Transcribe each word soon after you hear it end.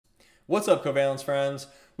What's up, Covalence friends?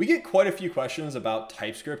 We get quite a few questions about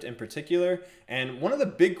TypeScript in particular, and one of the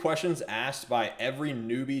big questions asked by every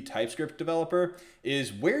newbie TypeScript developer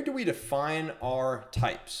is where do we define our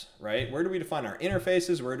types, right? Where do we define our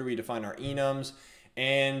interfaces? Where do we define our enums?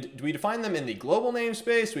 And do we define them in the global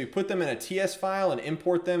namespace? Do we put them in a TS file and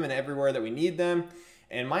import them in everywhere that we need them?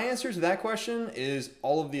 And my answer to that question is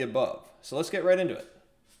all of the above. So let's get right into it.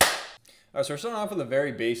 All right, so we're starting off with a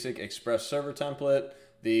very basic Express server template.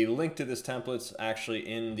 The link to this template's actually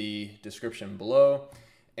in the description below.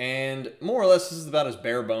 And more or less, this is about as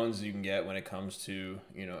bare bones as you can get when it comes to,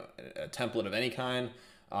 a template of any kind.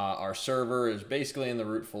 Our server is basically in the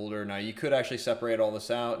root folder. Now you could actually separate all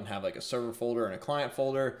this out and have like a server folder and a client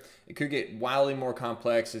folder. It could get wildly more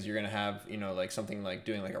complex as you're gonna have, like something like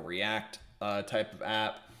doing like a React type of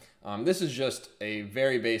app. This is just a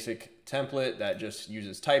very basic template that just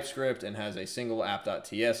uses TypeScript and has a single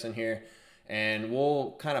app.ts in here. And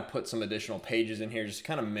we'll kind of put some additional pages in here just to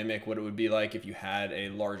kind of mimic what it would be like if you had a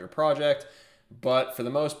larger project. But for the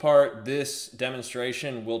most part, this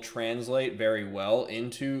demonstration will translate very well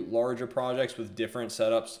into larger projects with different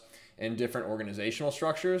setups and different organizational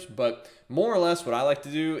structures. But more or less what I like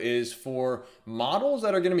to do is for models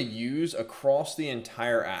that are going to be used across the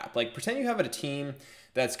entire app. Like pretend you have a team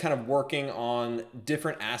that's kind of working on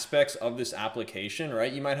different aspects of this application,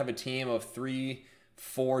 right? You might have a team of 3-4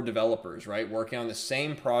 developers, right? Working on the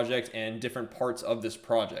same project and different parts of this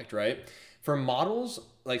project, right? For models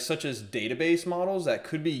like such as database models that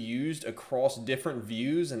could be used across different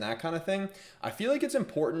views and that kind of thing, I feel like it's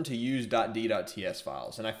important to use .d.ts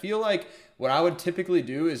files. And I feel like what I would typically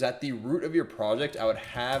do is at the root of your project, I would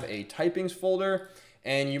have a typings folder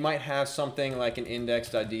and you might have something like an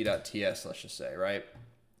index.d.ts, let's just say, right?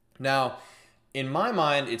 Now, in my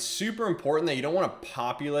mind, it's super important that you don't want to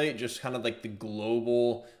populate just kind of like the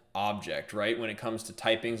global object, right? When it comes to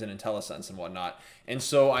typings and IntelliSense and whatnot. And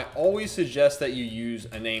so I always suggest that you use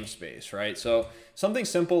a namespace, right? So something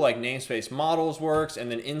simple like namespace models works.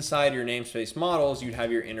 And then inside your namespace models, you'd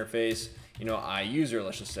have your interface, IUser,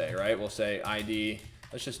 let's just say, right? We'll say ID,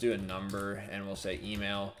 let's just do a number and we'll say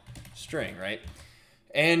email string, right?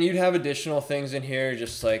 And you'd have additional things in here,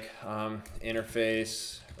 just like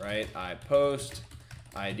interface, right? iPost,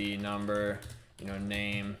 ID number,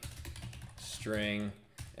 name, string,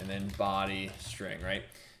 and then body string, right?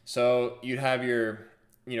 So you'd have your,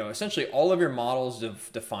 essentially all of your models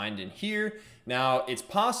defined in here. Now it's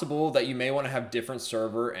possible that you may want to have different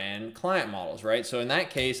server and client models, right? So in that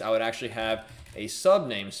case, I would actually have a sub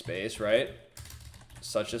namespace, right?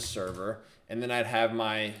 Such as server. And then I'd have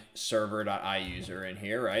my server.iuser in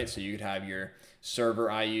here, right? So you could have your server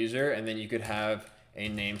iuser, and then you could have a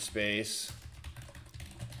namespace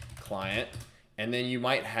client. And then you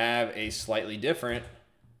might have a slightly different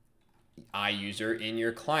iUser in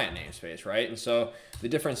your client namespace, right? And so the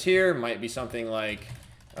difference here might be something like,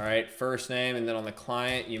 all right, first name, and then on the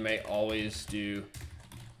client, you may always do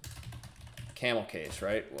camel case,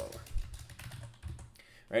 right? Whoa.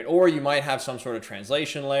 Right? Or you might have some sort of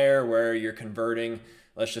translation layer where you're converting,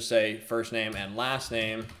 let's just say first name and last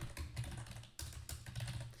name,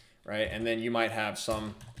 right? And then you might have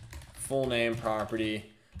some full name property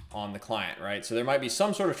on the client, right? So there might be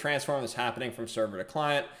some sort of transform that's happening from server to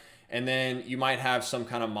client. And then you might have some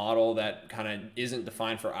kind of model that kind of isn't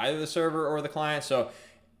defined for either the server or the client. So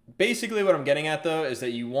basically what I'm getting at though is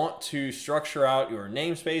that you want to structure out your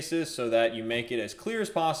namespaces so that you make it as clear as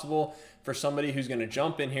possible for somebody who's going to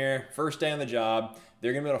jump in here first day on the job.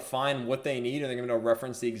 They're going to be able to find what they need and they're going to be able to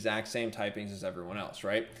reference the exact same typings as everyone else,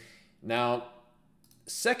 right? Now,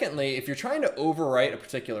 secondly, if you're trying to overwrite a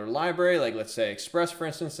particular library, like let's say Express, for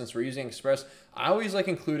instance, since we're using Express, I always like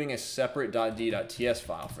including a separate .d.ts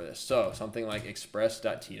file for this. So something like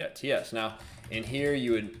express.t.ts. Now, in here,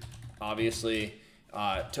 you would obviously,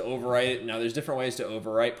 to overwrite it, now there's different ways to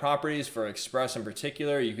overwrite properties. For Express in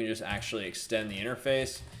particular, you can just actually extend the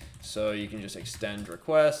interface. So you can just extend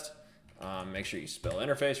request, make sure you spell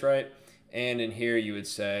interface right. And in here, you would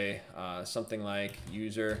say something like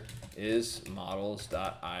user is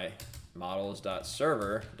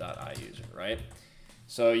models.server.iuser, right?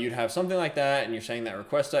 So you'd have something like that, and you're saying that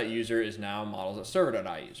request.user is now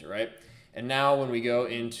models.server.iuser, right? And now when we go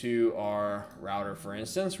into our router, for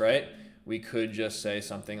instance, right, we could just say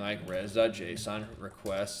something like res.json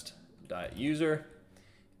request.user.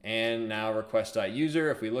 And now request.user,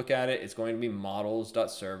 if we look at it, it's going to be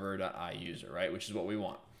models.server.iuser, right? Which is what we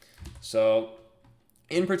want. So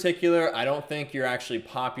in particular, I don't think you're actually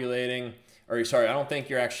populating, or sorry, I don't think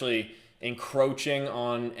you're actually encroaching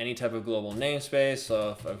on any type of global namespace.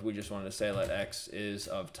 So if we just wanted to say let x is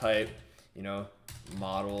of type,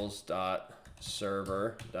 models dot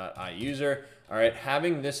server.iUser. All right,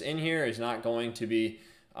 having this in here is not going to be,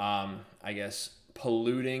 I guess,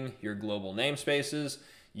 polluting your global namespaces.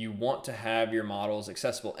 You want to have your models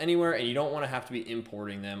accessible anywhere, and you don't want to have to be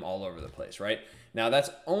importing them all over the place, right? Now, that's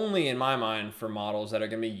only in my mind for models that are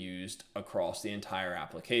going to be used across the entire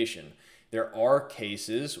application. There are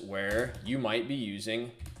cases where you might be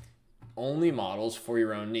using only models for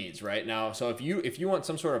your own needs, right? Now, so if you want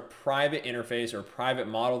some sort of private interface or private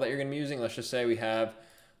model that you're going to be using, let's just say we have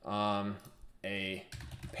a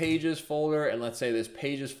pages folder, and let's say this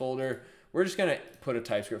pages folder, we're just going to put a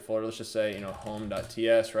TypeScript folder. Let's just say,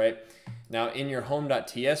 home.ts, right? Now, in your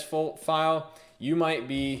home.ts file, you might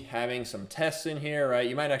be having some tests in here, right?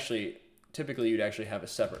 You might actually, typically you'd actually have a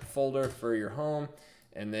separate folder for your home,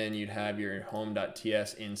 and then you'd have your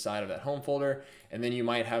home.ts inside of that home folder, and then you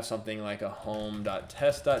might have something like a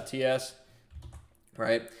home.test.ts,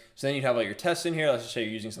 right? So then you'd have like your tests in here. Let's just say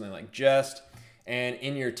you're using something like jest, and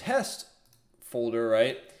in your test folder,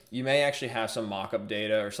 right, you may actually have some mock-up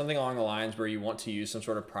data or something along the lines where you want to use some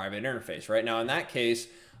sort of private interface, right? Now, in that case,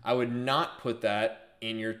 I would not put that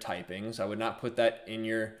in your typings. I would not put that in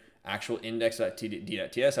your actual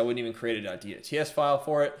index.d.ts. I wouldn't even create a .d.ts file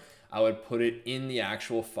for it. I would put it in the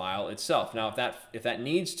actual file itself. Now, if that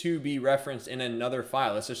needs to be referenced in another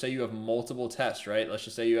file, let's just say you have multiple tests, right? Let's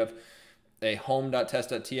just say you have a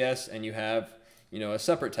home.test.ts and you have, a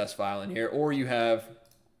separate test file in here, or you have,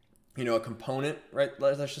 a component, right?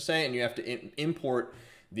 Let's just say, and you have to import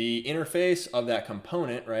the interface of that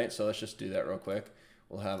component, right? So let's just do that real quick.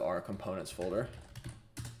 We'll have our components folder.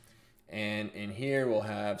 And in here, we'll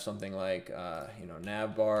have something like,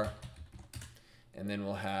 navbar. And then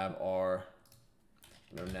we'll have our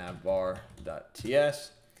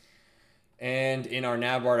navbar.ts. And in our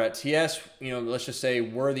navbar.ts, let's just say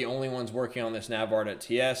we're the only ones working on this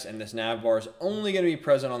navbar.ts, and this navbar is only going to be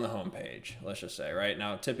present on the home page, let's just say, right?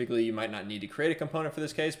 Now, typically, you might not need to create a component for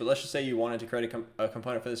this case, but let's just say you wanted to create a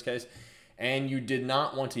component for this case, and you did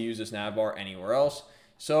not want to use this navbar anywhere else.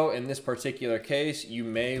 So in this particular case, you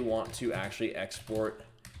may want to actually export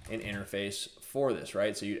an interface for this,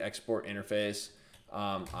 right? So you'd export interface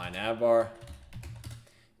inavbar,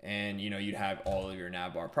 and you'd have all of your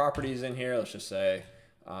navbar properties in here. Let's just say,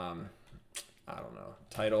 I don't know,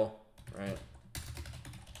 title, right?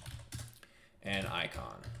 And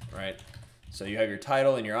icon, right? So you have your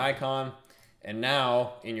title and your icon, and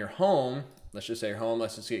now in your home, let's just say your home,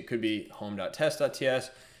 let's just say it could be home.test.ts.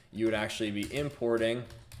 You would actually be importing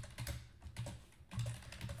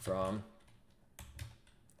from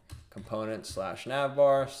component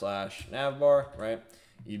 /navbar/navbar, right?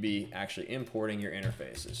 You'd be actually importing your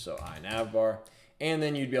interfaces. So inavbar, and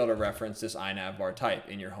then you'd be able to reference this inavbar type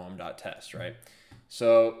in your home.test, right?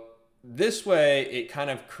 So this way, it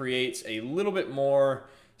kind of creates a little bit more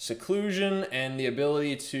seclusion and the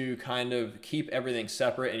ability to kind of keep everything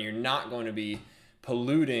separate, and you're not going to be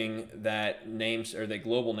polluting that names or the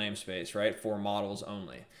global namespace, right, for models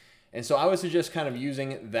only. And so I would suggest kind of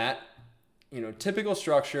using that, typical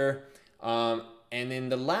structure. And then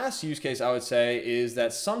the last use case I would say is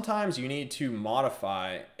that sometimes you need to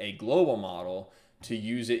modify a global model to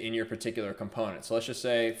use it in your particular component. So let's just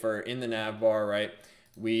say in the navbar, right,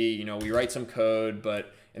 we write some code,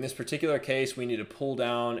 but in this particular case, we need to pull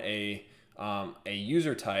down a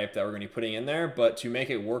user type that we're going to be putting in there. But to make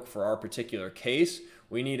it work for our particular case,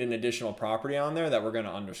 we need an additional property on there that we're going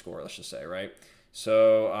to underscore, let's just say, right?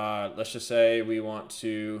 So let's just say we want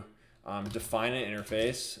to define an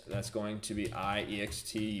interface that's going to be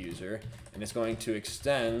iext user, and it's going to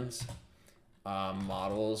extend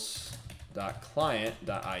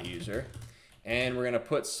models.client.iuser, and we're going to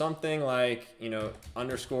put something like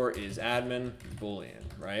underscore is admin boolean,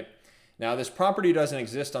 right? Now this property doesn't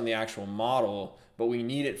exist on the actual model, but we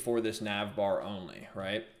need it for this navbar only,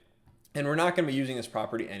 right? And we're not going to be using this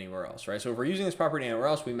property anywhere else, right? So if we're using this property anywhere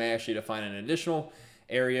else, we may actually define an additional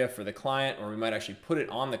area for the client, or we might actually put it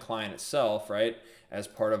on the client itself, right? As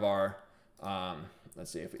part of our,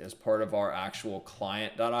 as part of our actual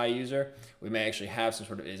client.iuser, we may actually have some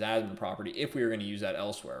sort of isAdmin property if we were going to use that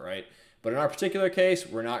elsewhere, right? But in our particular case,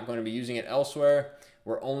 we're not going to be using it elsewhere.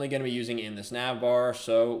 We're only going to be using it in this navbar,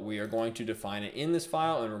 so we are going to define it in this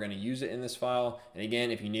file, and we're going to use it in this file. And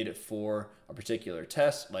again, if you need it for a particular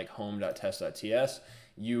test, like home.test.ts,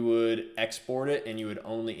 you would export it and you would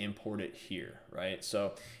only import it here, right?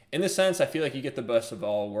 So in this sense, I feel like you get the best of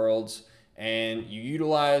all worlds, and you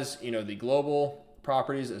utilize, the global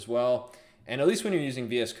properties as well. And at least when you're using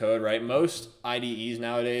VS Code, right, most IDEs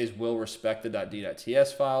nowadays will respect the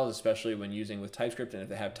 .d.ts files, especially when using with TypeScript. And if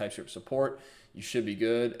they have TypeScript support, you should be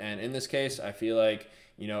good. And in this case, I feel like,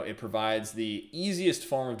 it provides the easiest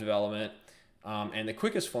form of development and the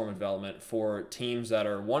quickest form of development for teams that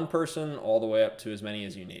are one person all the way up to as many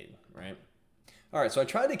as you need, right? All right, so I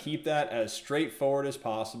tried to keep that as straightforward as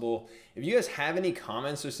possible. If you guys have any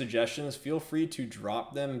comments or suggestions, feel free to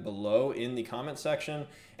drop them below in the comment section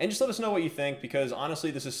and just let us know what you think, because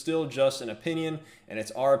honestly, this is still just an opinion and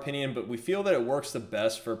it's our opinion, but we feel that it works the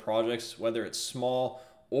best for projects, whether it's small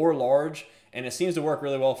or large, and it seems to work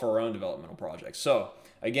really well for our own developmental projects. So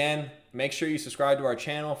again, make sure you subscribe to our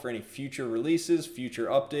channel for any future releases, future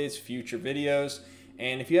updates, future videos.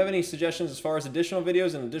 And if you have any suggestions as far as additional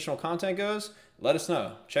videos and additional content goes, let us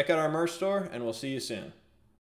know. Check out our merch store, and we'll see you soon.